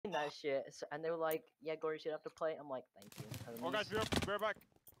that shit, and they were like, "Yeah, Gory should have to play." I'm like, "Thank you." Oh guys, we're back.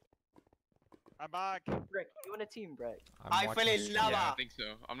 I'm back. Brick, you in a team, Brick? I fell in lava. Yeah, I think so.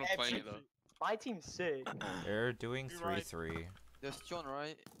 I'm not playing it though. My team's sick. They're doing You're right. 3-3. There's John,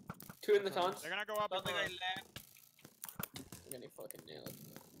 right? 2 in the tons. They're gonna go up. Don't think I before. left. I'm getting fucking nailed.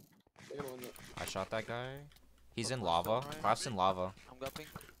 They're gonna win it. I shot that guy. He's in lava. Claff's in lava. I'm gapping.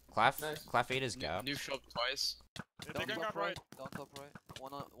 Claff, Nice. Claff 8 is gapped. New shop twice. They're Down going top up right. right. Down top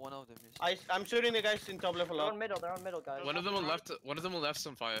right. One of them is. I'm shooting the guys in top level They're up. on middle. They're on middle, guys. One of them on left. One of them on left.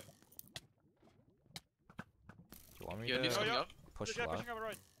 Some fire. Do you want me Yeah, new to coming up. push They're left? pushing up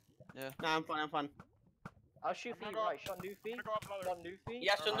right. Nah, I'm fine, I'm fine. I'll shoot I'm for you. gonna go Right, shot Nufi. I'm gonna go up louder. Shot Nufi.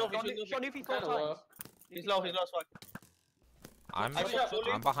 Yeah, shot Nufi, Shot Nufi 4 Kinda times. low. He's low as fuck. I'm I shot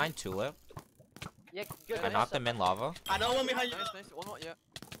Uli. I'm behind Tulip. Yeah, good. I knocked him in lava. Another one behind you. Nice, nice. One more, yeah.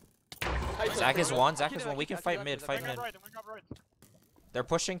 Zach is one. Zach Kill is him, one. We kill can him, fight kill mid. him, Fight I'm going mid. up right. I'm going up right. They're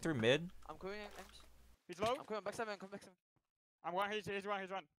pushing through mid. I'm going, Ames. He's low. I'm coming back 7, come back 7. I'm one. He's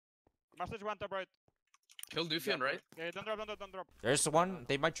one. Master's one top right. Kill Doofy on right. Yeah, don't drop. There's one.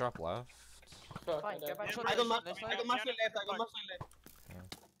 They might drop left. Fuck, Fine, I get back. died. Shot I got left, master left side. left, I got master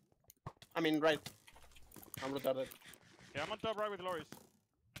left. I mean right. I'm retarded. Yeah, I'm on top right with Loris.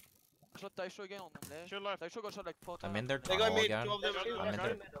 Shot Taisho again on left. Shoot left. Taisho got shot like 4 times. I'm in their They got tunnel me, again. 2 of them. There's I'm in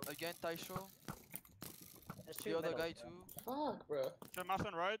there. Again Taisho. There's 2 The other middle. guy too. Fuck, bro. Shoot Master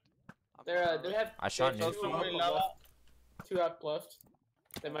on right. They have. I shot they have Nufi. 2 up lava, 2 up left.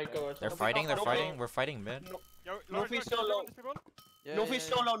 They might go. They're fighting. They're fighting. We're fighting mid. Yo, Luffy's Loris, so can you low. join these people? Yeah, Nufi's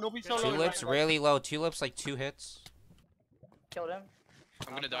solo, Nufi's solo. Tulip's really low. Tulip's like 2 hits. Killed him.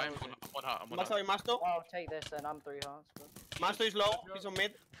 I'm gonna die. I'm one hot. I'm one Master, hot. Master. I'll take this, and I'm 3 hearts. But... Master is low. He's on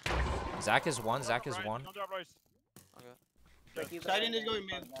mid. Zach is one. Zach is Right, one. Don't drop Loris. Brick, you Siren better is going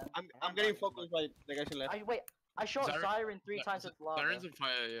get mid. it, man. I'm getting focused by the guys in left. I shot Siren- Siren 3 times with lava. Siren's on fire.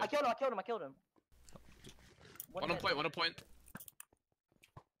 Yeah. I killed him. One on point. One on point.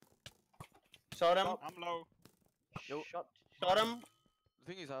 Shot him. I'm low. Yo. Shot. Shot him.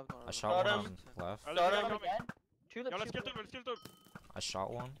 The thing is, I have no. I shot one Got on him. left. Oh, Shot they're him. coming. Again. Tulip, Yo, let's kill Tulip. two. Let's kill two. I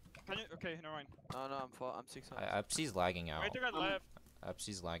shot one. Can you? Okay, never mind. No, I'm 4. I'm 6. Epsi's lagging out. Wait, you guys left.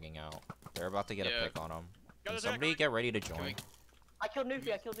 Epsi's lagging out. They're about to get Yeah. a pick on him. Can Guys, somebody get ready to join? we- I killed Nufi.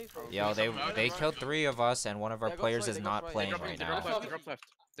 Yo, they Someone out. they killed 3 of us, and one of our They got players right, is they got not right. They playing drop right left. They drop now. left. They drop left.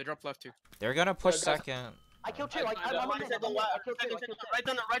 They drop left too. They're gonna push guys. second. I killed 2. I I'm on one mid. second,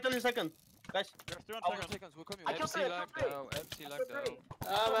 second. Right on in second. Guys. There's 2 Oh, seconds. seconds, we're coming. I killed MC 3. lagged out. MC lagged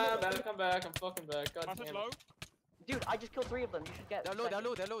out. Man, come back. I'm fucking back. God Master's damn low. it. Dude, I just killed 3 of them. You should get. They're low, second.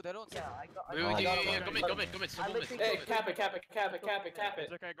 they don't. Yeah, I got. Wait, Oh, wait, yeah, yeah, yeah, Go mid. Go mid. Go mid. Someone mid. literally- Hey, cap it.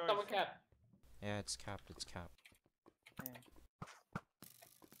 It's okay, go. Someone cap. Yeah, it's capped. It's capped.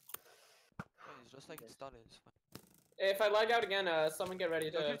 It's just like it started. It's fine. If I lag out again, someone get ready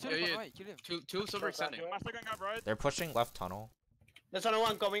Yo, to. kill Yeah, him, yeah. right, kill him. Two silver extending. Master going up right. They're pushing left tunnel. There's another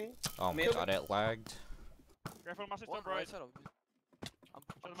one coming. Oh my Mid. god, it lagged. Careful, Master's One top right. right side of it. I'm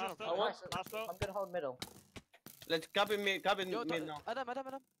Shoot pushing Master. up. want- Master. I'm gonna hold middle. Let's cap in mid. Cap in Yo, mid now. Adam.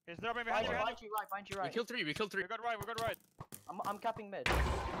 He's dropping Find behind you you. right. Find you We right. killed 3. We killed 3. We got right. We got right. I'm capping mid. I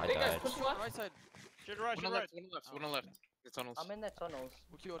Hey guys, died. push left. Right side. Shoot right. One Shoot on right. left. One on left. One on left. The tunnels. I'm in their tunnels.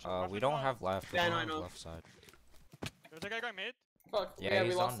 We'll kill your We don't have left. We Yeah, I don't know, I have know. left side. There's a guy going mid. Fuck. Yeah, we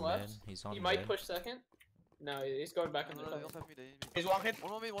he's lost on left. mid. He's on He mid. might push second. No, he's going back in No, the they tunnel. don't have me. They need me. He's one hit.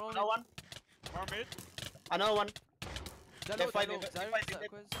 One on me. Another one. More mid. Another one. They're They're low, fighting. they're They're low. fighting. Zyrus,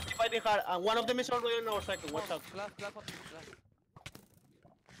 Conquest. They're fighting hard. And one of them is already in our second. Watch out. Clap on me. Clap.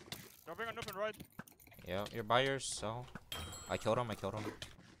 Dropping on open right. Yeah, you're by yourself. I killed him.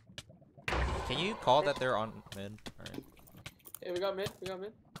 Can you call that they're on mid? Alright. Hey, we got mid.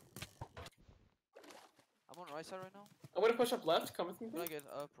 I'm on right side right now. I'm gonna push up left. Come with me. I'm gonna get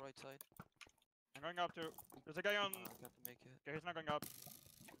up right side. I'm going up too. There's a guy on. I have to make it. Okay, he's not going up.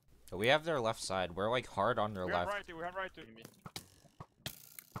 We have their left side. We're like hard on their We have left. right too. We have right too.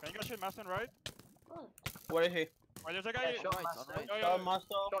 Can you guys shoot Master on right? Where is he? Wait, there's a guy. Yeah, On shot right, Master. on right. Yo, Shot yo. Master.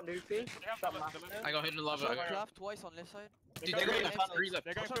 Shot Nufi. They have Shot the left, Master. the left. I got hit in the lava. Shot I got- clap twice on left side. They're They're going going through. up. Three left.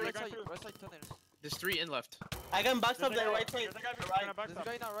 They're going Shot through. right They're going side. through. Right side tunnels. There's 3 in left. I can backstab There's a the guy- right side. There's a guy The trying to right. There's a backstab.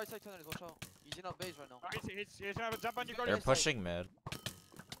 guy now right side tunnels. Watch out. He's in our base right now. Oh, he's gonna have a jump on you. They're pushing mid.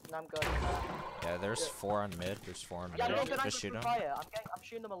 And I'm good. Yeah, there's Yeah. 4 on mid. There's 4 on Yeah, I'm mid. going good. Just shoot him. Fire. I'm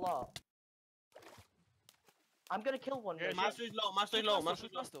shooting them a lot. I'm gonna kill one. Yeah, here. Master is low. Master is low. Master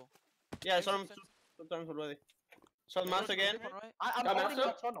is low. Master. Yeah, I saw him 2 times already. Shot Master again. I'm Got holding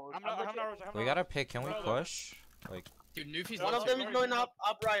Master? the tunnels. I'm not. I have no arrows. I have We no gotta arrows. pick. Can we push? Like, Dude, Newfie's One of them is going up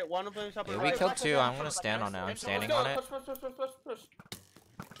right. One of them is up yeah, right. we Right. killed 2. I'm gonna stand on it. I'm Let's standing go. on it. Push.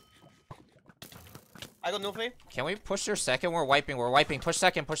 I got Nufi. Can we push their second? We're wiping. We're wiping. Push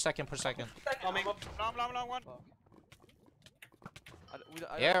second. Push second. Push second. Coming. Long one.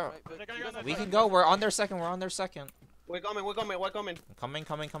 Yeah. But We can go. We're on their second. We're on their second. We're coming. Coming.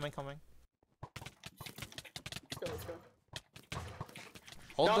 Let's go.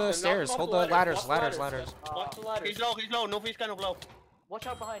 Hold Knock the them, stairs. knock Hold the the ladders, ladders. knock the Ladders. Watch the ladder. He's low. Nufi's kind of low. Watch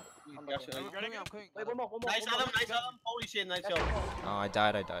out behind. I'm Yeah, looking. sure. I'm coming. Wait, one more. Nice Adam. Holy shit, nice job. Oh, I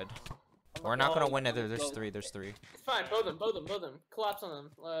died. We're not gonna win either. There's three. It's fine. Both them. Collapse on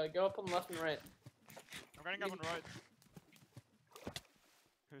them. Go up on the left and right. I'm going up on right.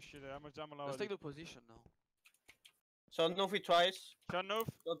 Oh shit, I'm a jump Let's take the position now. So Nufi tries. Shot Noof.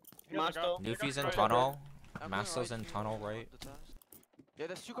 Masto. Nufi's in Right. tunnel. I'm going Masto's right in here tunnel, on right? the task. Yeah,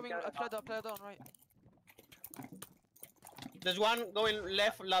 there's two coming. Okay. Play down right. There's one going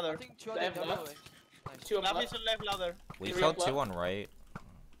left I ladder. think two are Left, there. left. Nice. Two on the Left is left. on left ladder. We Three killed up two left. on right.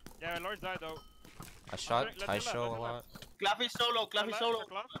 Yeah, Lord's died though. I shot Let's do left, Taisho a let's do lot. Clav is solo. Clav is solo.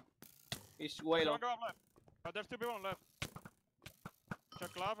 He's way low. Go up left. Oh, there's two people on left. Shot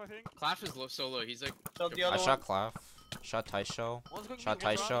Clav, I think. Clash is low solo. He's like. So the I other shot one. Clav. Shot Taisho. One's going Shot mid,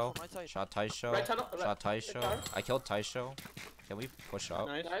 one's Taisho. from right side. Shot Taisho. Right tunnel. Shot Right. Taisho. I killed Taisho. Can we push up?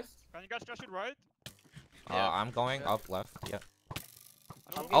 Nice. Nice. Can you guys just shoot right? Yeah. I'm going up left. Yeah.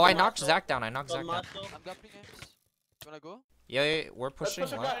 No? Oh, I knocked Zach down. I knocked So Zach down. Masto. I'm grappling aims. You wanna go? Yeah, we're pushing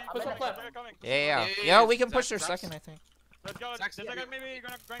push it left. back. Push up left. They're coming. Yeah. Yeah, Yeah, we yeah, can push their Zach, second, I think. Let's go. Zach's There's a here. guy maybe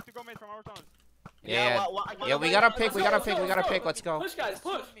going to go mid from our tunnel. Yeah. What? Yeah, we gotta pick. We gotta pick. Let's go. Push, guys.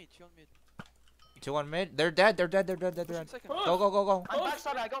 Push. Two on mid. Two on mid. They're dead. They're dead. Pushing Go, second. Push. go. I'm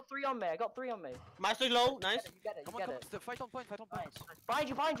backside. I got three on me. Masto is low. Nice. You get it. Come You on, get come it. on. Fight on point. Nice. Behind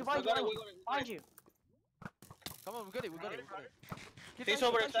you. We got it. Behind you. Come on, we got it. Keep He's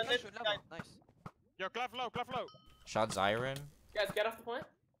Taisho, overextended. Taisho, level. Nice. Yo, Clav low. Shot Zyron. Guys, get off the point.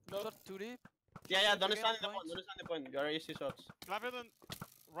 No. Shot too deep. Yeah. Don't Again, stand in the points. point. Don't stand in the point. You're easy shots. Clav isn't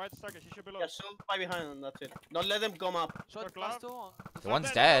right second. He should be low. Yeah, shoot by behind and that's it. Don't let them come up. Shot Clav. Masto on. The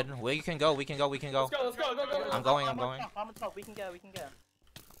one's dead. We can go. Let's go. Go. I'm going. I'm on top. We can go.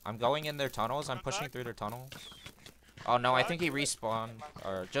 I'm going in their tunnels. I'm pushing through their tunnels. Oh no, I think he respawned.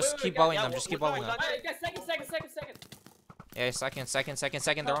 Or just keep bowing them. Just keep bowing them. Alright, guys, second. Yeah,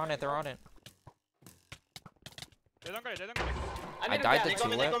 second. They're on it. They don't get it. I died They the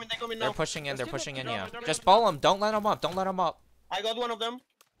coming. tulip. They coming They're now. pushing in. Yeah. They're Just bowl them. Don't let them up. I got one of them.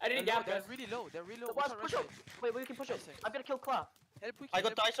 I didn't They're gap, guys. really low. Watch, Watch out, push right up. Wait, we can push it. I'm gonna kill Claw. Help quick. I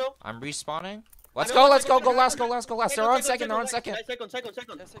got Taiso. I'm respawning. Let's go. Go last. They're on second. Second.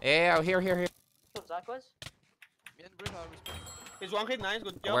 Yeah, here. Kill Zach was. Me and Brick are respawning. He's one hit. Nice.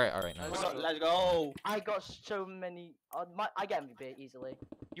 Good job. Alright, Nice. nice. Let's go. I got so many. I get MVP easily.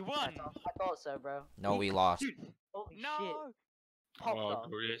 You I won. thought so, bro. No, we lost. Holy shit. No. Popped off.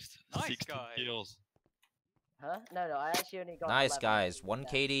 Nice 60 guy. kills. Huh? No, I actually only got. Nice 11. guys. 1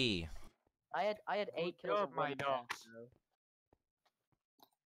 KD. I had 8 kills. job, and my 1 death, dogs. so-